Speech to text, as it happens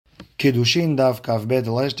Kidushin Daf Kavbet,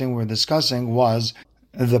 the last thing we were discussing was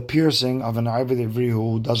the piercing of an Ived Ivri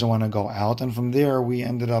who doesn't want to go out, and from there we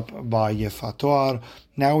ended up by Yefatoar.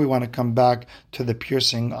 Now we want to come back to the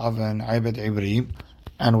piercing of an Ived Ivri,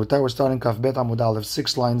 and with that we're starting Kavbet Amud Aleph,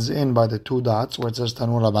 6 lines in by the 2 dots where it says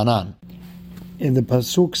Tanur Rabanan. And the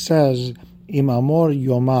pasuk says Im Amor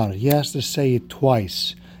Yomar, he has to say it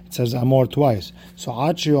twice. It says Amor twice. So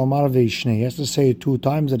Achi Omar Veishne, he has to say it 2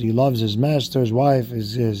 times that he loves his master, his wife,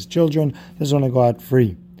 his children. He doesn't want to go out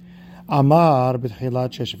free. Amar b'tchilat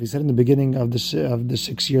shesh. If he said in the beginning of the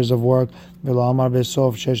 6 years of work, v'lo amar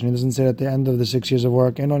b'sof shesh, and he doesn't say at the end of the 6 years of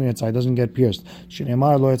work, and on yatzai, doesn't get pierced.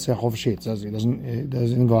 Shneimar lo yatzei chofshi. It says he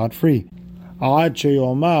doesn't go out free. Achi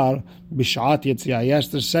Omar b'shat yatzia. He has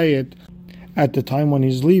to say it at the time when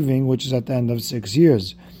he's leaving, which is at the end of 6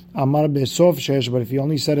 years. Amar besof shesh, but if he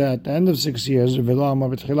only said it at the end of 6 years, v'lo amar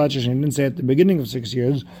b'tchilat shesh, and he didn't say it at the beginning of 6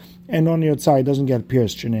 years, and on yatzai, doesn't get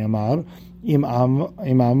pierced. Shneimar Im Amor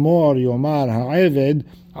Yomar Ha'eved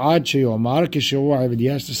Ad Sheyomar Kishu Aved. He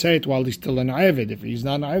has to say it while he's still an Aved. If he's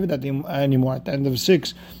not an Aved anymore at the end of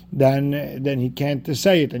 6, then he can't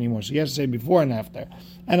say it anymore. So he has to say before and after.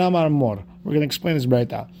 And Amar Mor. We're going to explain this right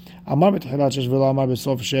now. Amar B'tchilat Shesh V'lo Amar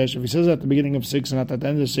B'sof Shesh. If he says at the beginning of 6 and not at the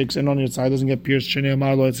end of 6, and on your side doesn't get pierced, Shnei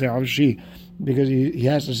Amar Lo Yitzei Avshi, because he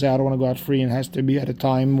has to say I don't want to go out free, and has to be at a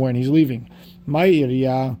time when he's leaving. My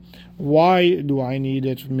area. Why do I need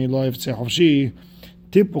it from Milo Yitzei Avshi?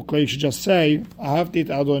 Typically, you should just say Ahavti et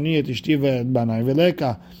Adoni et Ishti ve'et banai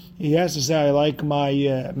v'leka. He has to say I like my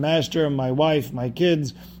master, my wife, my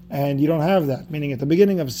kids, and you don't have that. Meaning at the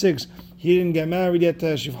beginning of 6, he didn't get married yet,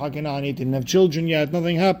 Shivcha Kenani, didn't have children yet,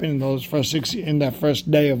 nothing happened in those in that first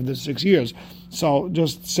day of the 6 years. So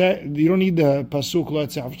just say, you don't need the pasuk lo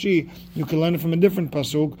yitzei avshi. You can learn it from a different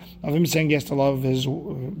pasuk of him saying he has to love his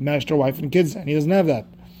master, wife, and kids, and he doesn't have that.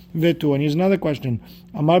 Vetu, and here's another question.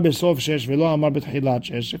 Amar besof shesh velo amar betchilat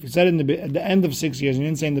shesh. If he said it at the end of 6 years, he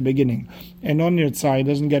didn't say in the beginning, and on your side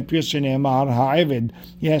doesn't get pierced, Shneimar ha'aved.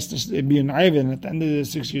 He has to be an aved, and at the end of the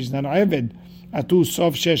 6 years, he's not an aved. Atu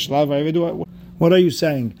sof shesh lav aved. What are you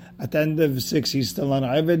saying? At the end of 6, he's still an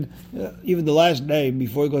aved. Even the last day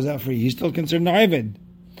before he goes out free, he's still considered an aved.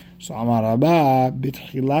 So Amar Rabba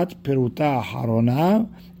betchilat peruta harona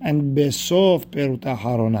and besof peruta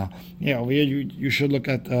harona. Yeah, over here you should look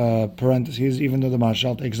at parentheses, even though the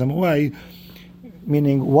Mashal takes them away.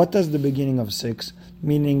 Meaning, what does the beginning of 6?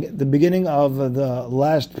 Meaning the beginning of the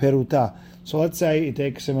last peruta. So let's say it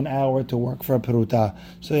takes him an hour to work for a peruta.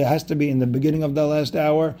 So it has to be in the beginning of that last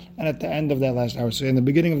hour and at the end of that last hour. So in the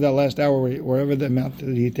beginning of that last hour, wherever the amount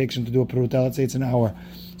that he takes him to do a peruta, let's say it's an hour.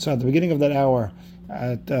 So at the beginning of that hour,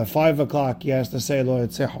 at 5 o'clock, he has to say Lo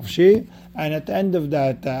Yitzei Chofshi, and at the end of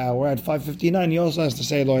that hour, at 5:59, he also has to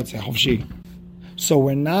say Lo Yitzei Chofshi. So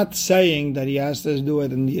we're not saying that he has to do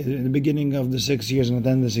it in the beginning of the 6 years and at the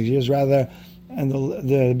end of the 6 years, rather, and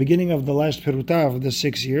the beginning of the last peruta of the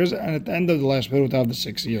 6 years and at the end of the last peruta of the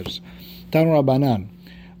 6 years. Tanur Rabanan,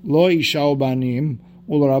 Lo Isha Ubanim,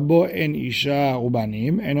 Ulrabo en Isha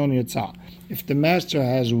Ubanim, and on Yitzah. If the master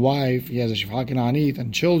has wife, he has a Shivcha Kenanit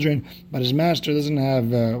and children, but his master doesn't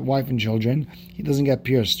have wife and children, he doesn't get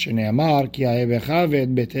pierced. Shneimar ki ha'evecha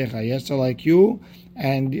ve'et betecha. He has to like you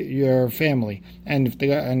and your family. And if the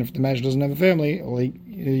master doesn't have a family, well,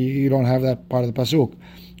 you don't have that part of the pasuk.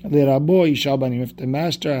 L'rabo isha banim. If the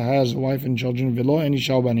master has wife and children, v'lo en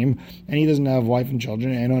isha banim, and he doesn't have wife and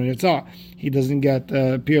children, and on yitzah, he doesn't get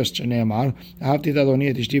pierced. Shneimar ahavti et adoni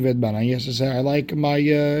et ishti ve'et banai. He has to say, I like my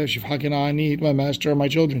shivcha kenani, my master, my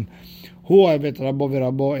children. Hu avet rabo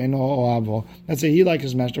v'rabo eno oavo. Let's say he likes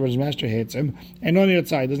his master, but his master hates him. And on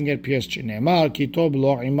yitzah, he doesn't get pierced. Shneimar ki tov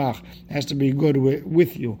lo imach. Has to be good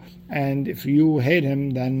with you. And if you hate him,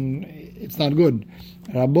 then it's not good.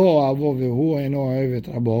 Rabo avo v'hu eno avet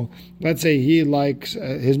rabo. Let's say he likes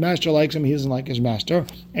his master likes him, he doesn't like his master.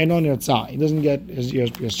 And on yitzah, he doesn't get his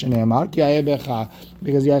ears pierced. Shneimar ki ha'ebecha,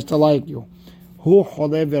 because he has to like you. Hu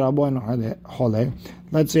chole v'rabo eno chole.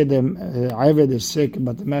 Let's say the Ived is sick,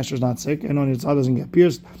 but the master is not sick, and on yitzah doesn't get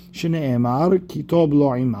pierced. Shneimar ki tob lo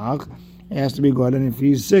imach. It has to be good, and if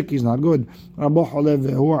he's sick, he's not good. Let's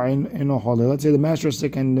say the master is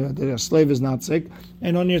sick and the slave is not sick,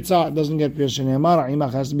 and on yitzah it doesn't get pierced.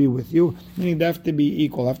 Imach has to be with you, meaning they have to be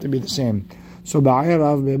equal, have to be the same. So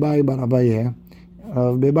Rav Bebai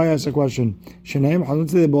has a question. Let's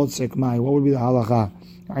say they're both sick. What would be the halacha?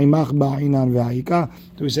 Do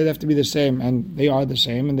we say they have to be the same, and they are the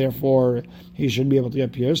same, and therefore he should be able to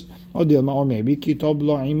get pierced? Or maybe kitob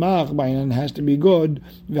lo imach ba'inan has to be good,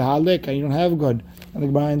 v'halek, and you don't have good. And the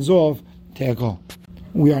Gemara ends off, teko.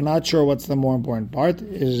 We are not sure what's the more important part.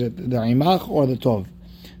 Is it the imach or the tov?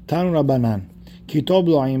 Tanu Rabbanan. Kitob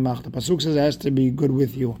lo imach. The pasuk says it has to be good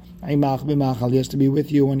with you. Imach b'machal. He has to be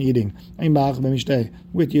with you when eating. Imach b'mishteh.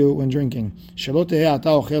 With you when drinking. Shelo teheh ata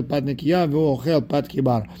ochel pat nekiya v'hu ochel pat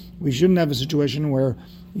kibar. We shouldn't have a situation where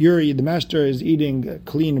the master is eating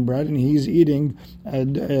clean bread and he's eating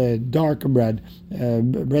dark bread,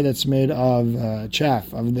 bread that's made of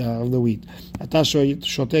chaff of the wheat.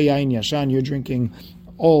 You're drinking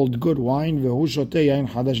old good wine,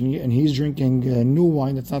 and he's drinking new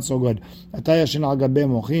wine that's not so good.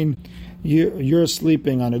 You're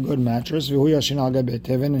sleeping on a good mattress,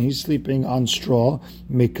 and he's sleeping on straw.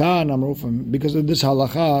 Because of this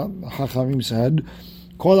halacha, Chachamim said,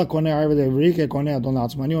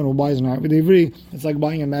 anyone who buys an Arvid Ivri, it's like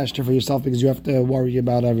buying a master for yourself because you have to worry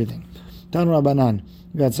about everything.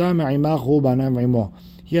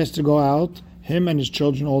 He has to go out, him and his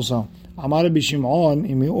children also. Wait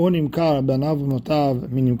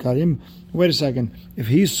a second. If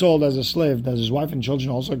he's sold as a slave, does his wife and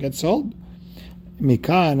children also get sold?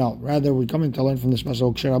 No. Rather, we're coming to learn from this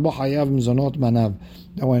pasuk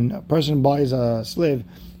that when a person buys a slave,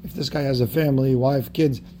 if this guy has a family, wife,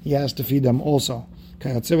 kids, he has to feed them also.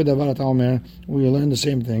 We learn the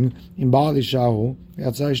same thing.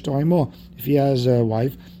 If he has a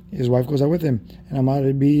wife, his wife goes out with him. And Amar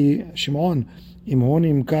Rabbi Shimon, if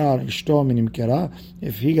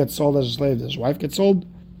he gets sold as a slave, his wife gets sold.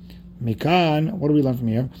 Mikan, what do we learn from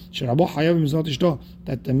here?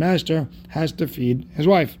 That the master has to feed his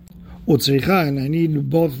wife. And I need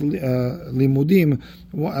both limudim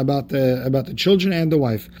about the children and the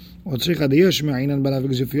wife.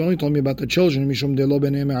 Because if you only told me about the children,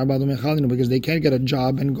 because they can't get a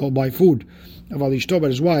job and go buy food. But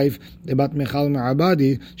his wife,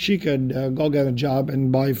 she could go get a job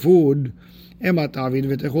and buy food. Tell her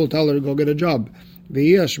to go get a job.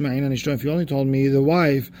 If you only told me the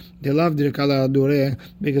wife, they love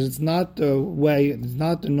because it's not the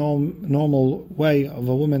normal way of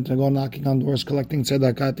a woman to go knocking on doors collecting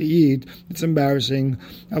tzedakah to eat. It's embarrassing.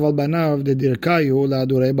 But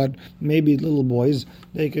maybe little boys,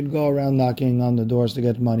 they could go around knocking on the doors to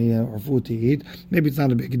get money or food to eat. Maybe it's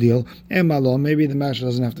not a big deal. Maybe the master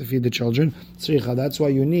doesn't have to feed the children. That's why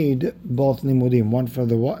you need both limudim, one for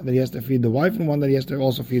that he has to feed the wife and one that he has to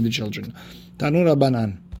also feed the children. Tanura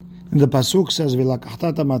banan. The pasuk says,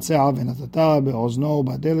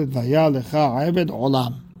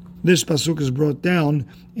 This pasuk is brought down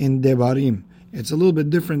in Devarim. It's a little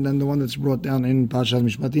bit different than the one that's brought down in Parashat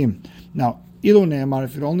Mishpatim. Now, Ilu Ne'emar,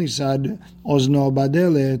 if it only said Ozno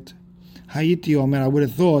Badelet, Hayiti Omer, I would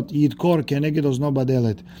have thought Yidkor Keneged Ozno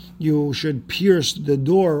Badelet. You should pierce the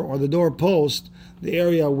door or the doorpost, the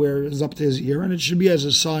area where it's up to his ear, and it should be as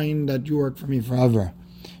a sign that you work for me forever.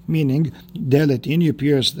 Meaning, Deletin, you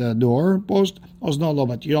pierce the door post, Ozno Lo,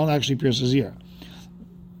 but you don't actually pierce his ear.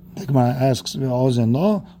 The Gemara asks, Ozen,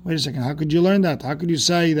 wait a second, how could you learn that? How could you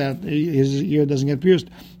say that his ear doesn't get pierced?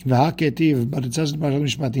 But it says in Parashat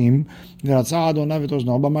Mishpatim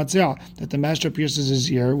that the master pierces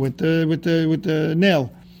his ear with the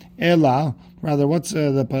nail. Ela, rather, what's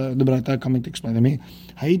the Braita coming to explain to me?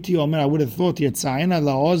 Haiti Omer, I would have thought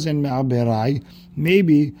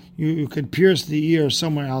maybe you could pierce the ear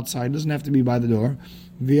somewhere outside. It doesn't have to be by the door.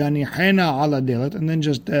 And then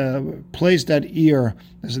just place that ear,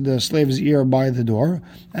 the slave's ear, by the door,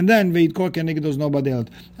 and then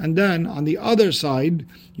and then on the other side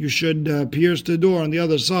you should pierce the door on the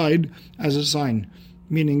other side as a sign,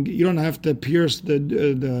 meaning you don't have to pierce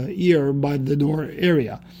the ear by the door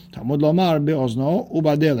area. It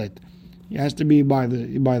has to be by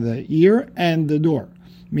the ear and the door,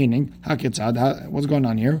 meaning what's going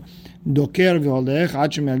on here? Sorry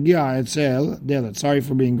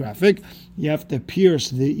for being graphic. You have to pierce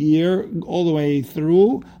the ear all the way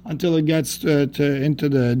through until it gets into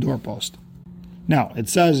the doorpost. Now, it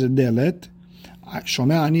says delet. I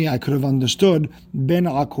could have understood ben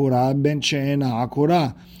akura, ben she'ena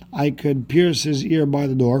akura. I could pierce his ear by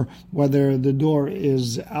the door, whether the door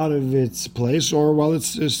is out of its place or while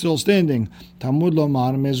it's still standing. Tamud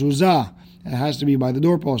lomar mezuzah. It has to be by the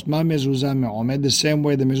doorpost. Ma mezuzah me'omed, the same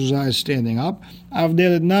way the mezuzah is standing up.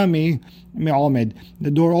 Avdelet nami me'omed. The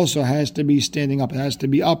door also has to be standing up. It has to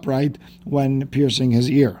be upright when piercing his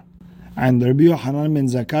ear. And Rabbi Yochanan ben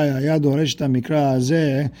Zakkai haya doresh tamikra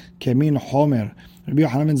hazeh kemin homer. Rabbi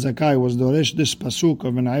Yochanan ben Zakkai was doresh this pasuk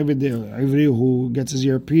of an Ivri who gets his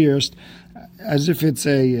ear pierced as if it's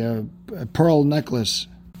a pearl necklace.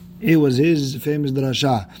 It was his famous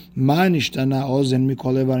drasha.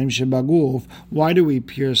 Why do we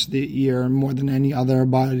pierce the ear more than any other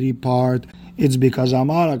body part? It's because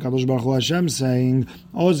Amar HaKadosh Baruch Hu Hashem saying,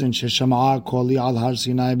 Ozen sheshama'a koli al har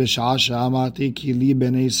Sinai b'sha'a she'amati ki li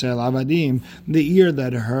b'nei Yisrael avadim, the ear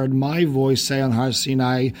that heard my voice say on Har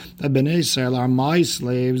Sinai that b'nei Yisrael are my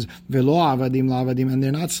slaves, v'lo avadim la'avadim, and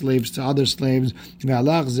they're not slaves to other slaves,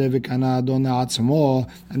 v'alach ze v'kana adon atzmo,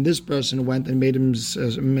 and this person went and made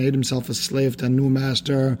himself a slave to a new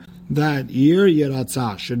master, that ear,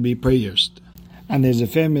 yeratzah, should be pierced. And there's a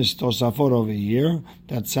famous Tosafot over here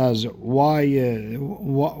that says, why?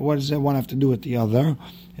 What does one have to do with the other?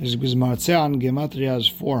 It's because Martzean Gematria is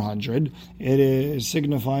 400. It is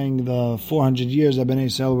signifying the 400 years that Bnei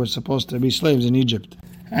Yisrael were supposed to be slaves in Egypt.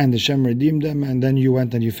 And Hashem redeemed them, and then you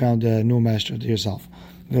went and you found a new master to yourself.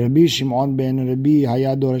 Rabbi Shimon ben Rabbi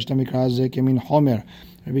Hayad Doresh Tamikra Ze Kemin Homer.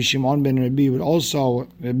 Rabbi Shimon ben Rabbi would also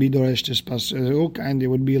be Doresh this pasuk, and it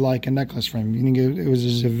would be like a necklace for him. Meaning it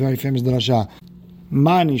was a very famous drasha.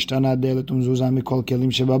 Why is the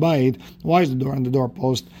door and the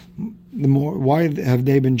doorpost? Why have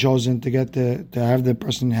they been chosen to have the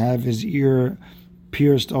person have his ear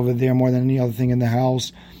pierced over there more than any other thing in the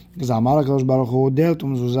house? Because the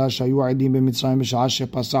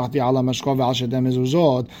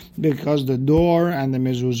door and the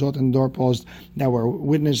mezuzot and doorpost that were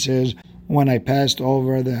witnesses when I passed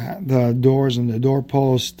over the doors and the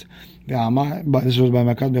doorpost. But this was by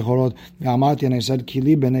Makat Bechorot. And I said,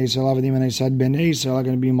 Kili b'nei Yisrael avadim, and I said, b'nei Yisrael are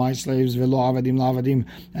going to be my slaves, v'lo avadim la'avadim,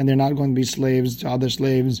 and they're not going to be slaves to other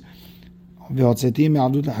slaves. And I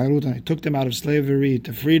took them out of slavery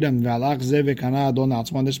to freedom.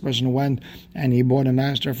 When this person went and he bought a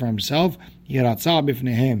master for himself, his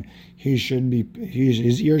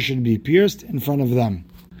ear should be pierced in front of them.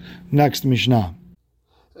 Next Mishnah.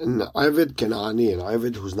 An Ived Kenani, an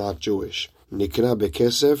Ived who's not Jewish. Nikna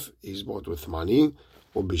bekesef, he's bought with money.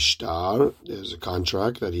 Ubishtar, there's a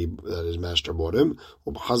contract that his master bought him.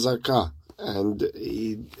 Ubhazaka, and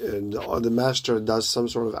the master does some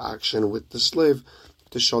sort of action with the slave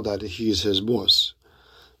to show that he's his boss.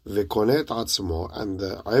 Vekonet atzmo, and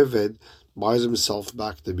the Ived buys himself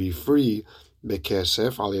back to be free.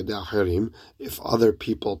 Bekesef al yedei achirim, if other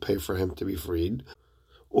people pay for him to be freed.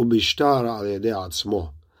 Ubishtar al yedei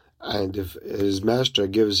atzmo. And if his master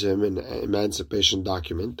gives him an emancipation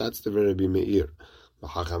document, that's the Rabbi Meir.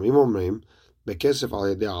 Hachamim omrim, bekesef al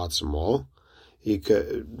yedei atzmo,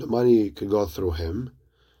 the money could go through him.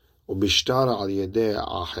 Ubishtar al yedei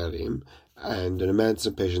acherim, and an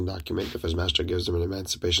emancipation document, if his master gives him an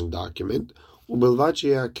emancipation document. Ubilvat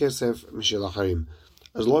sheyeh kesef mishel acherim,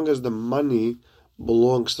 as long as the money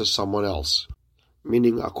belongs to someone else.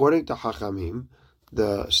 Meaning, according to Hachamim,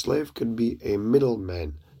 the slave could be a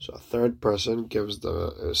middleman. So a third person gives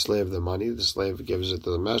the slave the money, the slave gives it to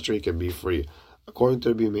the master, he can be free. According to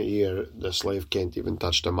Rabbi Meir, the slave can't even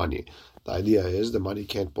touch the money. The idea is the money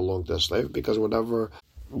can't belong to the slave because whatever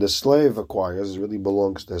the slave acquires really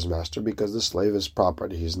belongs to his master because the slave is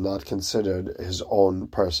property. He's not considered his own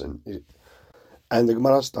person. And the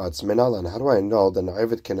Gemara starts, Menalan, how do I know that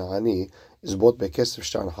Na'avet Kena'ani is bought bekesef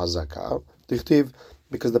shtar hazaka? Tichtiv,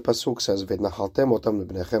 because the pasuk says, V'nachaltem otam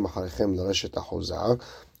lebnechem acharechem l'reshet ahuzah,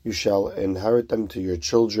 you shall inherit them to your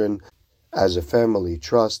children as a family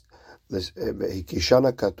trust.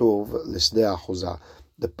 Kishana katuv l'sdei ahuzah.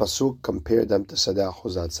 The pasuk compared them to sadeh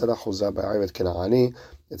ahuzah. Sadeh ahuzah by Ived Kena'ani.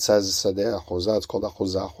 It says sadeh ahuzah. It's called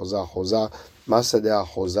ahuzah. Ma sadeh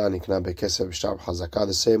ahuzah nikna bekesef shtar hazaka.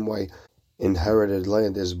 The same way inherited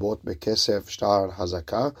land is bought bekesef shtar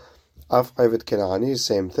hazaka. Af Ived Kena'ani,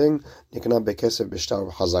 same thing. Nikna bekesef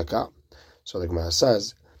b'shtar hazaka. So the Gemara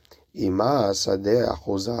says, Ima sadeh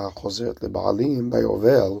achuzah chozeret leba'alim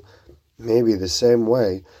bayovel. Maybe the same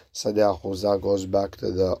way sadeh achuzah goes back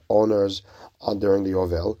to the owners during the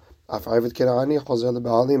yovel. Af Ived Kena'ani chozeret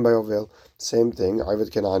leba'alim bayovel. Same thing.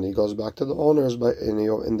 Ived Kena'ani goes back to the owners in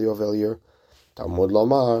the yovel year. Talmud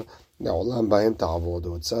lomar ne'olam b'hem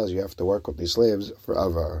ta'avodu. It says you have to work with these slaves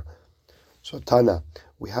forever. So Tana,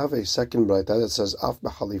 we have a second braita that says af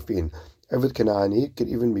b'halifin. Ived Kena'ani could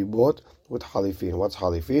even be bought with halifin. What's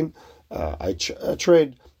halifin? I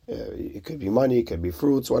trade. It could be money, it could be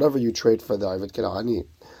fruits, whatever you trade for the Ived Kena'ani.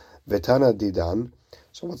 Vetana didan.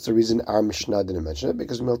 So what's the reason our Mishnah didn't mention it?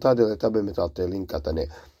 Because milta deleta b'mitaltelin katane.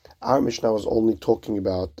 Our Mishnah was only talking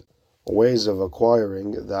about ways of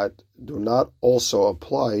acquiring that do not also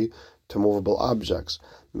apply to movable objects.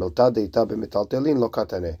 Milta deleta b'mitaltelin lo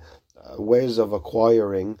katane. Ways of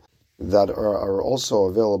acquiring that are also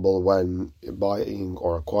available when buying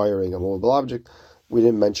or acquiring a movable object, we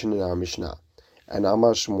didn't mention in our Mishnah. And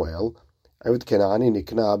Amar Shmuel, Ived Kena'ani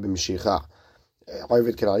nikna b'mshicha.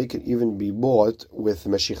 Ived Kena'ani can even be bought with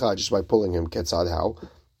meshicha, just by pulling him. Ketzad how?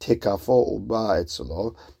 Tikafo uba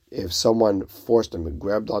etzelo. If someone forced him,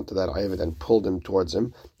 grabbed onto that Ayvid and pulled him towards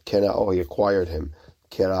him, Kena'o, he acquired him.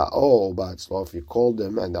 Kera'o, Ba'atzlo, if you called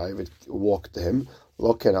him and the Ayvid walked to him,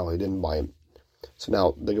 Lo Kena'o, he didn't buy him. So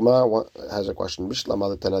now, the Gemara has a question.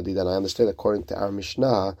 Bishlama Tanadid, and I understand according to our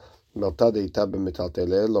Mishnah,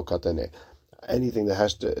 anything that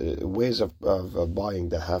has to, ways of buying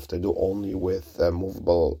that have to do only with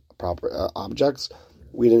movable proper objects,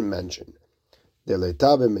 we didn't mention.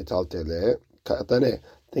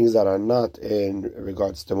 Things that are not in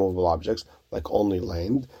regards to movable objects, like only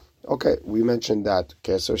land. Okay, we mentioned that.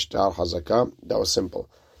 Keser, shtar, hazaka, that was simple.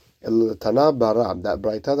 Tana bara, that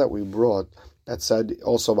braita that we brought, that said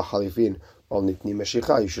also b'halifin, well, nitni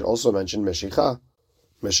meshicha, you should also mention meshicha.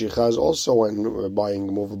 Meshicha is also when we're buying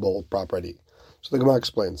movable property. So the Gemara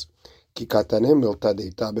explains, the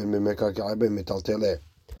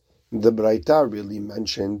braita really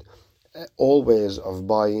mentioned all ways of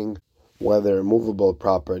buying, whether movable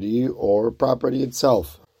property or property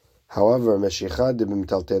itself. However, meshicha de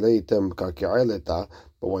b'mitalteleitem karki'aileta,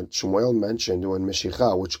 but when Shmuel mentioned when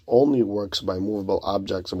meshicha, which only works by movable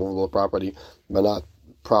objects or movable property, but not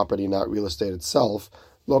property, not real estate itself,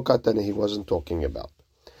 lo katane, he wasn't talking about.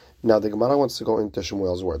 Now the Gemara wants to go into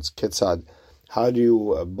Shmuel's words. Kitzad, how do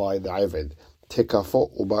you buy the Ayvid?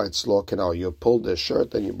 Tikafo uba etzlo kenao. You pulled the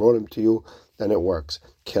shirt and you brought him to you, then it works.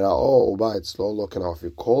 Kerao uba etzlo lo kenao. If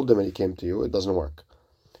you called him and he came to you, it doesn't work.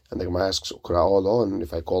 And the Gemara asks, Kerao lo, and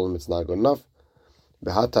if I call him, it's not good enough.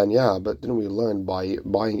 Behatanya, but didn't we learn by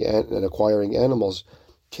buying and acquiring animals?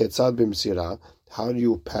 Kitzad bimsira. How do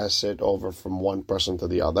you pass it over from one person to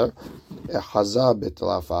the other? If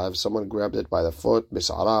someone grabbed it by the foot,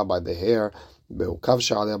 bisara, by the hair, by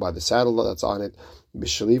the saddle that's on it,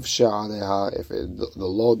 if the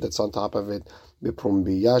load that's on top of it,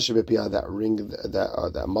 that ring,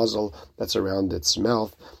 that muzzle that's around its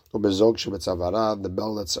mouth, the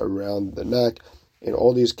bell that's around the neck. In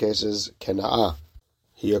all these cases, kena'ah,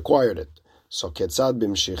 he acquired it. So ketzad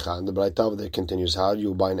b'mshicha, and the Braita there continues. How do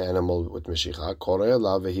you buy an animal with mishicha?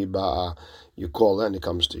 Korela vehi ba'a, you call it and it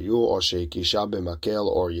comes to you, or sheikisha b'makel,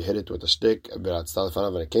 or you hit it with a stick, b'ratzta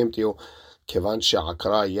lefanav, and it came to you. Kevan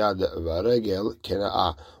she'akra yad v'regel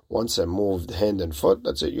kena'a. Once it moved hand and foot,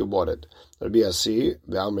 that's it, you bought it. Rabbi Asi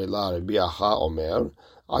ve'amri la Rabbi Acha omer,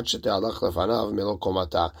 it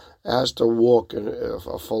has to walk in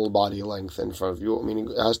a full body length in front of you, meaning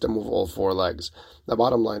it has to move all four legs. The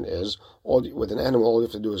bottom line is, with an animal, all you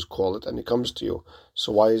have to do is call it and it comes to you.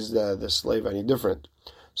 So why is the slave any different?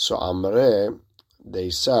 So Amre, they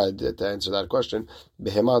said, to answer that question,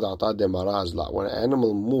 when an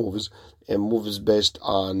animal moves, it moves based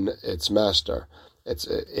on its master.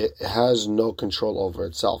 It has no control over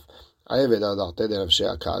itself. A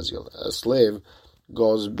slave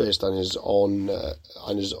goes based on his own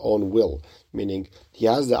will, meaning he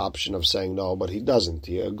has the option of saying no, but he doesn't.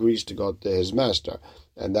 He agrees to go to his master,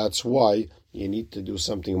 and that's why you need to do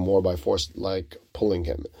something more by force, like pulling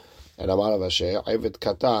him. And Amar Avashe, Ayvid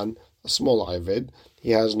Katan, a small Ayvid,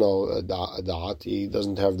 he has no da'at, he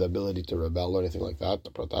doesn't have the ability to rebel or anything like that,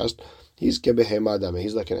 to protest. He's kebehema adame,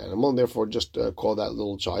 he's like an animal, and therefore just call that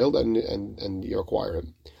little child and you acquire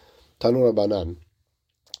him. Tanur Banan.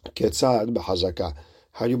 Ketzad b'hazaka.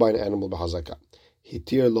 How do you buy an animal b'hazaka?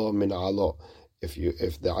 Hitir lo min alo. If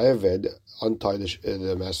the Ayvid untie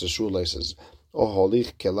the master's shoelaces, or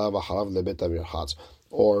holich kelav harav lebet amirchatz,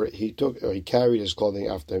 or he carried his clothing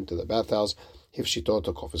after him to the bathhouse. Hifshito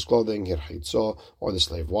took off his clothing. Hirchitzo, or the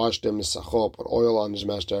slave washed him. Sacho, put oil on his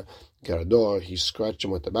master. Gerador, he scratched him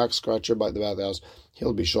with the back scratcher by the bathhouse.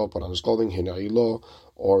 He'll be sure put on his clothing. Hinarilo,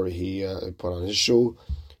 or he put on his shoe.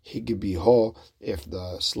 Higibiho, if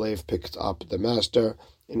the slave picked up the master.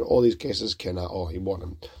 In all these cases, kena'o, he bought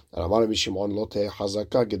him. And Amar Bishimon lote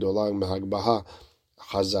hazaka gedolang mehagbaha.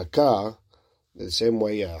 Hazaka, the same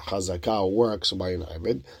way hazaka works by an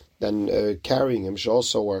Ayvid, then carrying him should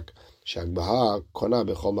also work. Shagbaha kona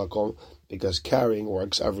bechol makom, because carrying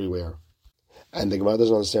works everywhere. And the Gemara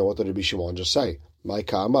doesn't understand, what did Rabbi Shimon just say?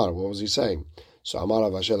 Maika Amar, what was he saying? So Amar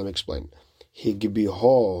Avashe, let me explain.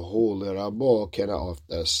 Higbiho hu lerabo kena'o. If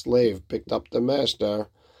the slave picked up the master,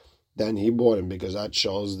 then he bought him, because that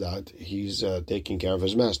shows that he's taking care of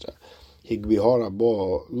his master. Higbiho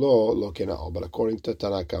rabo lo kena'o. But according to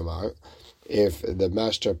Tanakama, if the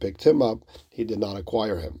master picked him up, he did not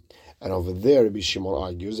acquire him. And over there, Rabbi Shimon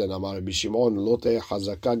argues, and Amar Rabbi Shimon lote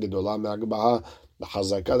hazaka gedola me'agbaha. The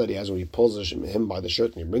hazaka that he has when he pulls him by the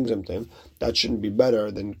shirt and he brings him to him, that shouldn't be better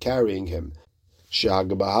than carrying him.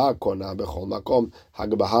 Hagbaha kona bechol makom.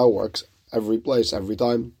 Hagbaha works every place, every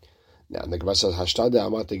time. Now the Gemara says, Hashtade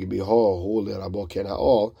amate gbiho hu lerabo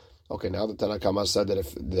kena'o. Okay, now the Tanakama said that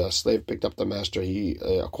if the slave picked up the master, he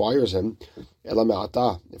acquires him.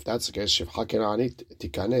 If that's the case, if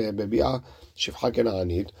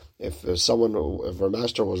her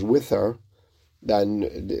master was with her, then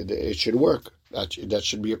it should work. That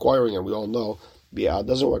should be acquiring, and we all know bi'ah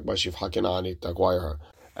doesn't work by shifha kenanit to acquire her.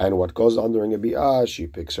 And what goes on during a bi'ah, she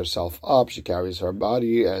picks herself up, she carries her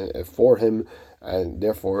body for him, and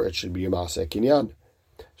therefore it should be a maaseh kinyan.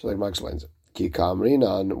 So like Mark explains, Ki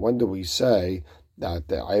kamrinan, when do we say that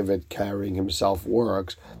the Ived carrying himself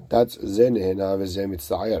works? That's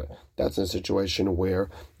that's a situation where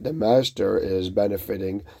the master is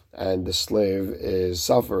benefiting and the slave is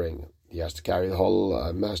suffering. He has to carry the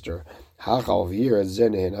whole master. Over here,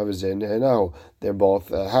 they're both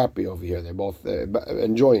happy over here. They're both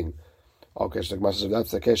enjoying. Okay, so if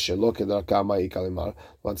that's the case,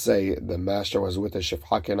 let's say the master was with a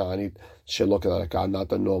shifha kenanit, not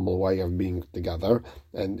the normal way of being together,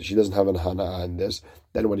 and she doesn't have an hana in this,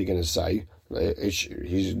 then what are you going to say?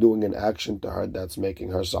 He's doing an action to her that's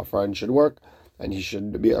making her suffer and should work, and he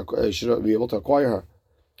should be able to acquire her.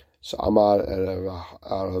 So Amar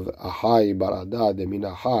Ahai Barada de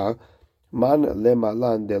Minaha Man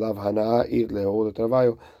Lemalan de Lav Hana Ir Lehu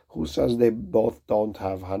Travayo. Who says they both don't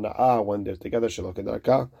have hana'ah when they're together?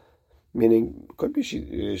 Meaning, could be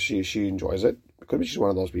she enjoys it. Could be she's one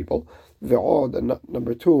of those people.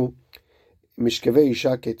 Number two, mishkevei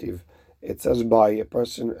isha ketiv. It says by a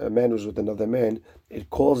man who's with another man, it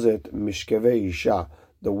calls it mishkevei isha,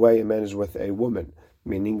 the way a man is with a woman.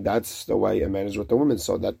 Meaning that's the way a man is with a woman,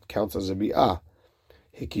 so that counts as a bi'ah.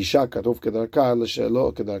 Hikisha katuf kedarka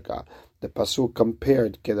l'shelo kedarka. The pasuk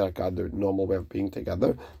compared kedarka, the normal way of being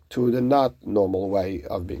together, to the not normal way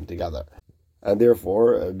of being together, and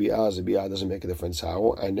therefore bi'ah doesn't make a difference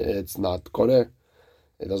how, and it's not koneh.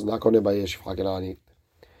 It does not koneh by shifha kenanit.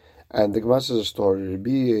 And the Gemara says a story. Rabbi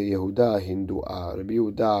Yehuda Hindua. Rabbi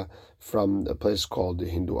Yehuda from a place called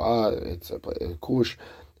Hindua. It's a Kush.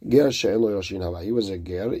 Ger she'en lo yoshin hava. He was a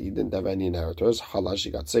ger. He didn't have any inheritors. Halash,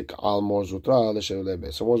 he got sick. Al Mor Zutra l'shel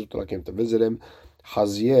lebe. So Mor Zutra came to visit him.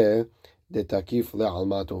 Hazyeh de takif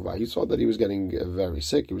le'alma tova. He saw that he was getting very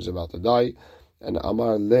sick. He was about to die. And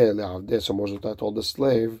Amar le'avdeh. So Mor Zutra told the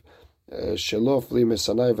slave, Shelof li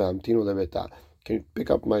mesanai v'hamtinu lebeta. Can you pick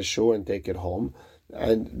up my shoe and take it home?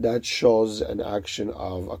 And that shows an action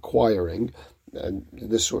of acquiring. And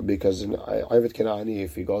this would, because in Ived Kenani,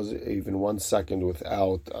 if he goes even 1 second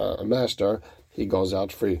without a master, he goes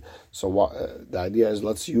out free. So the idea is,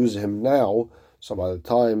 let's use him now. So by the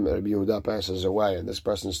time Rabbi Yehuda passes away and this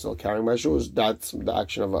person is still carrying my shoes, that's the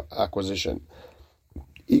action of acquisition.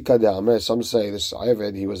 Some say this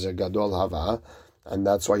Ived, he was a Gadol Hava, and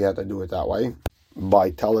that's why he had to do it that way, by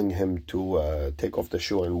telling him to take off the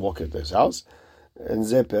shoe and walk into his house. And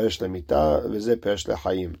ze perish lemita, v'ze perish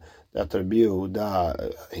lechayim. That Rabbi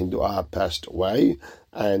Yehuda Hindua passed away,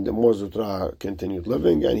 and Mor Zutra continued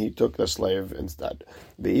living, and he took the slave instead.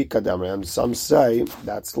 Some say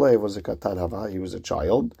that slave was a katan hava, he was a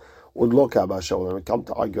child. Udlo k'Abba Shaul, and we come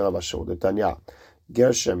to argue Abba Shaul. The Tanya,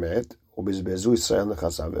 ger shemet ubizbezu Yisrael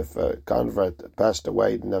nechasav. If a convert passed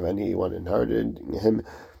away, didn't have anyone inherited him,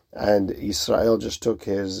 and Israel just took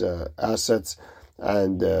his assets,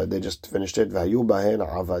 and they just finished it. V'hayu bahen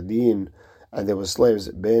avadin, and there were slaves.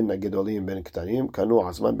 Ben gedolim ben ketanim kanu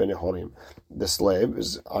asman ben horim. The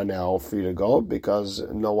slaves are now free to go because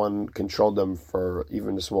no one controlled them for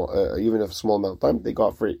even a small amount of time. They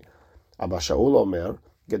got free. Abba Shaul omer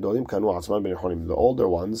gedolim kanu asman ben horim. The older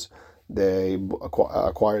ones, they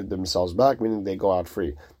acquired themselves back, meaning they go out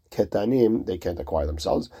free. Ketanim, they can't acquire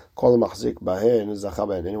themselves. Kol machzik bahen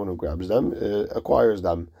zachaben. Anyone who grabs them acquires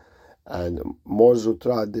them. And Mor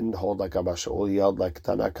Zutra didn't hold like Abba Shaul, he held like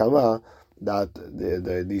Tanakama, that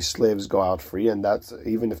these slaves go out free, and that's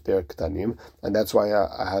even if they're Ketanim, and that's why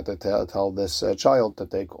I had to tell this child to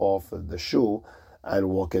take off the shoe and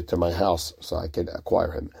walk it to my house so I could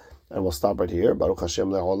acquire him. And we'll stop right here. Baruch Hashem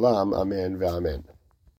le'olam, amen ve'amen.